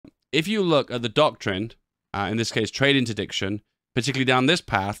if you look at the doctrine, in this case, trade interdiction, particularly down this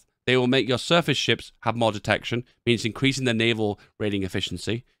path, they will make your surface ships have more detection, means increasing their naval raiding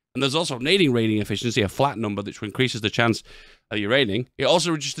efficiency. And there's also raiding efficiency, a flat number, which increases the chance of your raiding. It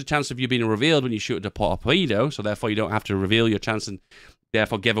also reduces the chance of you being revealed when you shoot at a torpedo, so therefore you don't have to reveal your chance and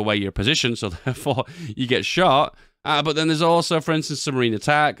therefore give away your position, so therefore you get shot. But then there's also, for instance, submarine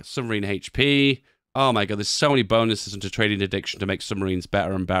attack, submarine HP. Oh my god, there's so many bonuses into trade interdiction to make submarines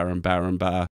better and better and better and better.